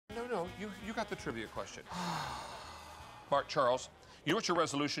No, you got the trivia question. MarkCharles, you know what your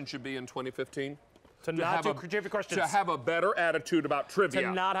resolution should be in 2015? To not do trivia questions. To have a better attitude about trivia.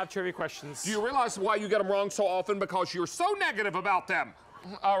 To not have trivia questions. Do you realize why you get them wrong so often? Because you're so negative about them.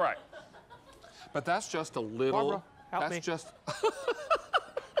 All right. But that's just a little... Barbara, help me. Just...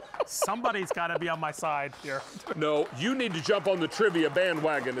 Somebody's got to be on my side here. No, you need to jump on the trivia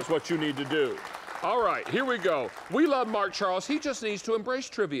bandwagon is what you need to do. All right, here we go. We love MarkCharles. He just needs to embrace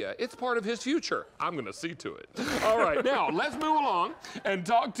trivia. It's part of his future. I'm going to see to it. All right, now let's move along and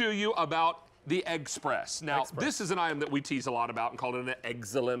talk to you about the Eggspress. Now, this is an item that we tease a lot about and call it an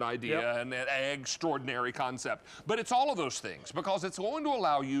excellent idea and an extraordinary concept. But it's all of those things because it's going to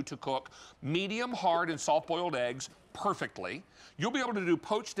allow you to cook medium, hard, and soft-boiled eggs perfectly. You'll be able to do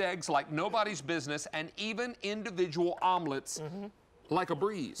poached eggs like nobody's business and even individual omelets like a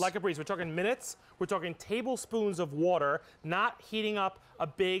breeze. Like a breeze. We're talking minutes. We're talking tablespoons of water, not heating up a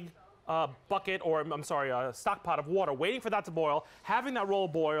big bucket or, I'm sorry, a stock pot of water, waiting for that to boil, having that roll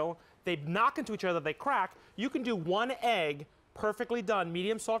boil. They knock into each other, they crack. You can do one egg perfectly done,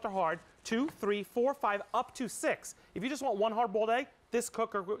 medium, soft, or hard, 2, 3, 4, 5, up to 6. If you just want one hard-boiled egg, this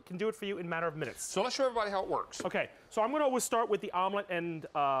cooker can do it for you in a matter of minutes. So let's show everybody how it works. Okay, so I'm gonna always start with the omelet and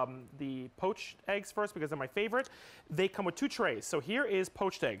the poached eggs first because they're my favorite. They come with 2 trays. So here is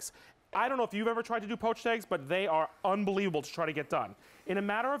poached eggs. I don't know if you've ever tried to do poached eggs, but they are unbelievable to try to get done. In a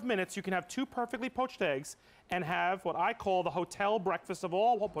matter of minutes, you can have 2 perfectly poached eggs and have what I call the hotel breakfast of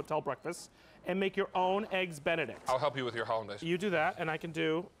all hotel breakfasts and make your own eggs Benedict. I'll help you with your hollandaise. You do that, and I can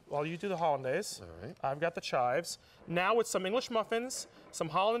do, while you do the hollandaise, all right. I've got the chives. Now with some English muffins, some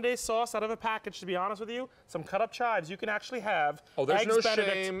hollandaise sauce out of a package, to be honest with you, some cut up chives, you can actually have there's eggs no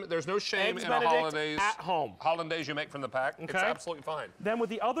Benedict, shame. There's no shame eggs in Benedict a hollandaise. at home. Hollandaise you make from the pack. Okay. It's absolutely fine. Then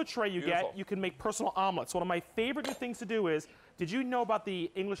with the other tray you get, you can make personal omelets. One of my favorite new things to do is, did you know about the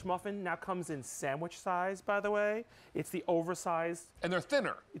English muffin now comes in sandwich size, by the way? It's the oversized. And they're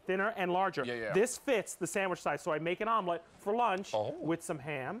thinner. Thinner and larger. Yeah, yeah. This fits the sandwich size. So I make an omelet for lunch with some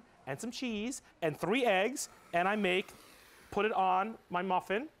ham and some cheese and 3 eggs, and I put it on my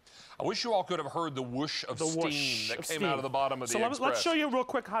muffin. I wish you all could have heard the whoosh of steam that came out of the bottom of the Eggspress. So let's show you real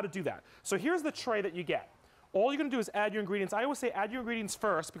quick how to do that. So here's the tray that you get. All you're gonna do is add your ingredients. I always say add your ingredients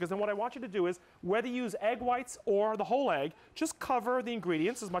first because then what I want you to do is, whether you use egg whites or the whole egg, just cover the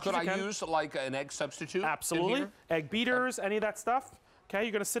ingredients as much as you can. Could I use like an egg substitute? Absolutely. Egg beaters, any of that stuff. Okay,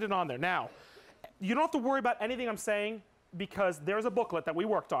 you're gonna sit it on there. Now, you don't have to worry about anything I'm saying because there's a booklet that we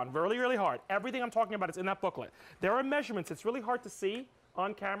worked on really, really hard. Everything I'm talking about is in that booklet. There are measurements. It's really hard to see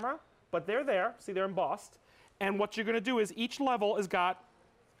on camera, but they're there. See, they're embossed. And what you're gonna do is each level has got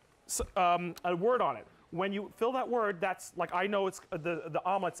a word on it. When you fill that word, that's like, I know it's the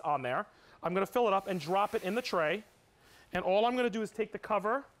omelet's on there. I'm gonna fill it up and drop it in the tray. And all I'm gonna do is take the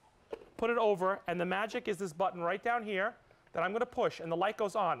cover, put it over, and the magic is this button right down here that I'm gonna push, and the light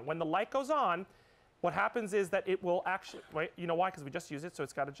goes on. When the light goes on, what happens is that it will actually, wait, you know why? Because we just used it, so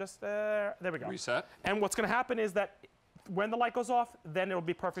it's gotta just, there we go. Reset. And what's gonna happen is that when the light goes off, then it'll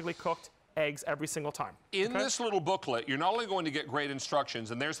be perfectly cooked eggs every single time. In this little booklet, you're not only going to get great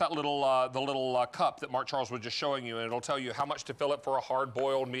instructions, and there's that little cup that MarkCharles was just showing you, and it'll tell you how much to fill it for a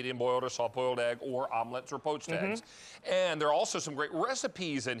hard-boiled, medium-boiled, or soft-boiled egg, or omelets or poached eggs. And there are also some great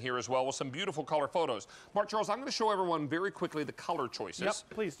recipes in here as well with some beautiful color photos. MarkCharles, I'm going to show everyone very quickly the color choices. Yep,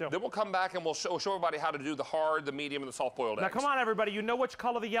 please do. Then we'll come back and we'll show everybody how to do the hard, the medium, and the soft-boiled eggs. Now come on, everybody. You know which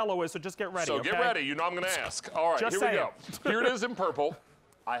color the yellow is, so just get ready. So get ready. You know I'm going to ask. All right, just here we go. Here it is in purple.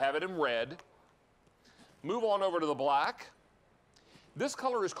 I have it in red. Move on over to the black. This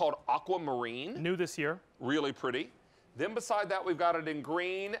color is called aquamarine. New this year. Really pretty. Then beside that, we've got it in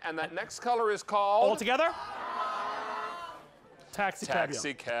green, and that next color is called... All together? Taxi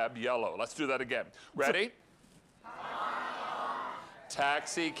cab yellow. Let's do that again. Ready?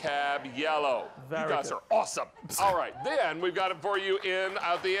 Taxi cab yellow. You guys are awesome. All right, then we've got it for you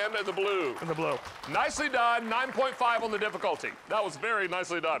at the end of the blue. In the blue. Nicely done. 9.5 on the difficulty. That was very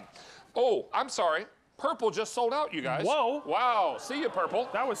nicely done. Oh, I'm sorry. Purple just sold out, you guys. Whoa. Wow. See you, purple.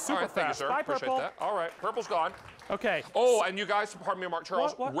 That was super fast. Thank you, sir. Bye, Appreciate purple. that. All right, purple's gone. Okay. Oh, and you guys, pardon me,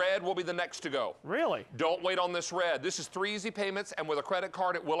 MarkCharles, What? red will be the next to go. Really? Don't wait on this red. This is 3 easy payments, and with a credit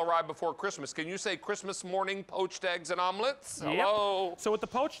card, it will arrive before Christmas. Can you say Christmas morning poached eggs and omelets? Yep. Hello. So with the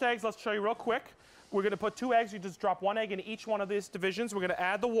poached eggs, let's show you real quick. We're gonna put 2 eggs. You just drop 1 egg in each one of these divisions. We're gonna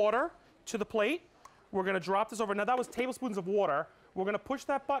add the water to the plate. We're gonna drop this over. Now that was tablespoons of water. We're gonna push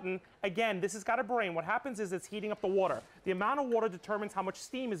that button. Again, this has got a brain. What happens is it's heating up the water. The amount of water determines how much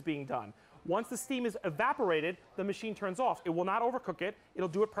steam is being done. Once the steam is evaporated, the machine turns off. It will not overcook it. It'll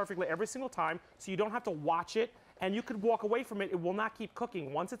do it perfectly every single time, so you don't have to watch it and you could walk away from it. It will not keep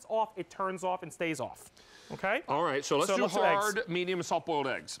cooking. Once it's off, it turns off and stays off. Okay? All right, so let's do hard, medium, soft-boiled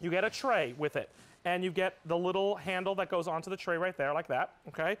eggs. You get a tray with it, and you get the little handle that goes onto the tray right there, like that,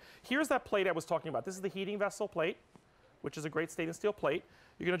 okay? Here's that plate I was talking about. This is the heating vessel plate, which is a great stainless steel plate.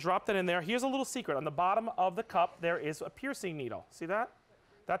 You're gonna drop that in there. Here's a little secret. On the bottom of the cup, there is a piercing needle. See that?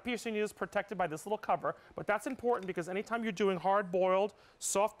 That piercing needle is protected by this little cover, but that's important because anytime you're doing hard-boiled,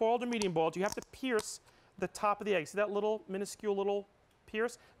 soft-boiled, or medium-boiled, you have to pierce the top of the egg. See that little, minuscule little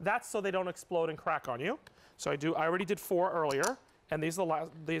pierce? That's so they don't explode and crack on you. So I already did 4 earlier, and those are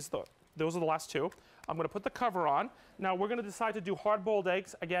the last 2. I'm gonna put the cover on. Now we're gonna decide to do hard-boiled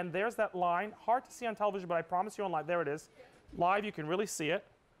eggs. Again, there's that line. Hard to see on television, but I promise you on live, there it is. Live, you can really see it.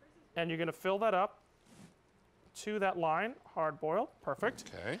 And you're gonna fill that up to that line, hard-boiled, perfect.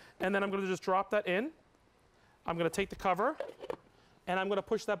 Okay. And then I'm gonna just drop that in. I'm gonna take the cover, and I'm gonna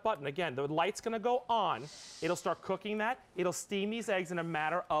push that button. Again, the light's gonna go on. It'll start cooking that. It'll steam these eggs in a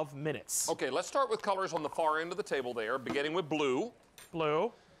matter of minutes. Okay, let's start with colors on the far end of the table there, beginning with blue.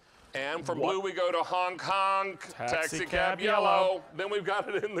 Blue. And from blue, we go to honk honk, taxi cab yellow. Then we've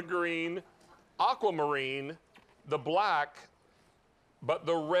got it in the green, aquamarine, the black, but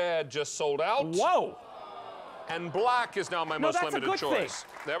the red just sold out. Whoa! And black is now my most limited choice.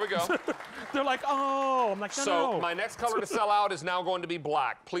 Thing. There we go. They're like, oh, I'm like, no, so my next color to sell out is now going to be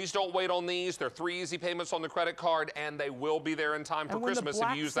black. Please don't wait on these. They're 3 easy payments on the credit card, and they will be there in time for Christmas if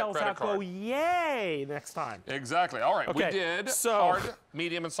you use that credit card. Go, yay, next time. Exactly. All right, okay. We did hard,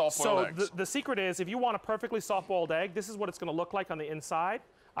 medium, and soft-boiled eggs. So the secret is, if you want a perfectly soft-boiled egg, this is what it's going to look like on the inside.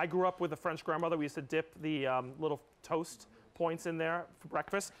 I grew up with a French grandmother. We used to dip the little toast points in there for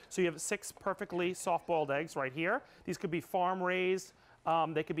breakfast. So you have 6 perfectly soft-boiled eggs right here. These could be farm-raised.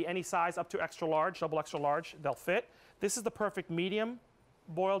 They could be any size up to extra large, double extra large. They'll fit. This is the perfect medium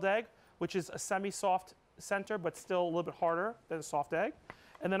boiled egg, which is a semi-soft center, but still a little bit harder than a soft egg.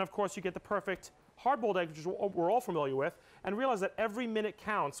 And then, of course, you get the perfect hard-boiled egg, which is what we're all familiar with, and realize that every minute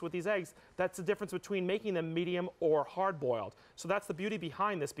counts with these eggs. That's the difference between making them medium or hard-boiled. So that's the beauty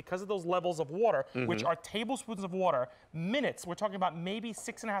behind this. Because of those levels of water, which are tablespoons of water, minutes, we're talking about maybe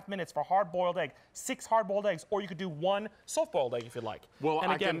 6.5 minutes for hard-boiled egg, 6 hard-boiled eggs, or you could do 1 soft-boiled egg if you'd like. Well,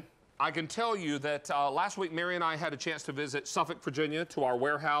 and again, I can tell you that last week, Mary and I had a chance to visit Suffolk, Virginia, to our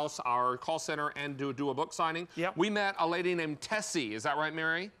warehouse, our call center, and do a book signing. Yep. We met a lady named Tessie. Is that right,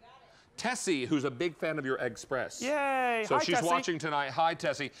 Mary? Tessie, who's a big fan of your Eggspress. Yay! So Hi, she's Tessie. watching tonight. Hi,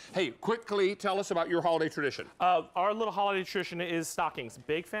 Tessie. Hey, quickly tell us about your holiday tradition. Our little holiday tradition is stockings.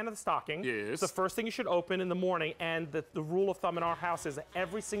 Big fan of the stocking. Yes. It's the first thing you should open in the morning, and the rule of thumb in our house is that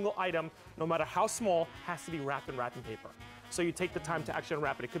every single item, no matter how small, has to be wrapped in wrapping paper. So you take the time to actually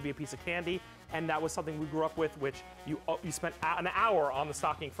unwrap it. It could be a piece of candy, and that was something we grew up with, which you spent an hour on the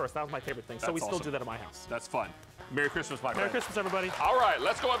stocking first. That was my favorite thing. So we still do that at my house. That's fun. Merry Christmas, my friend. Merry Christmas, everybody. All right,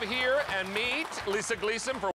 let's go over here and meet Lisa Gleason for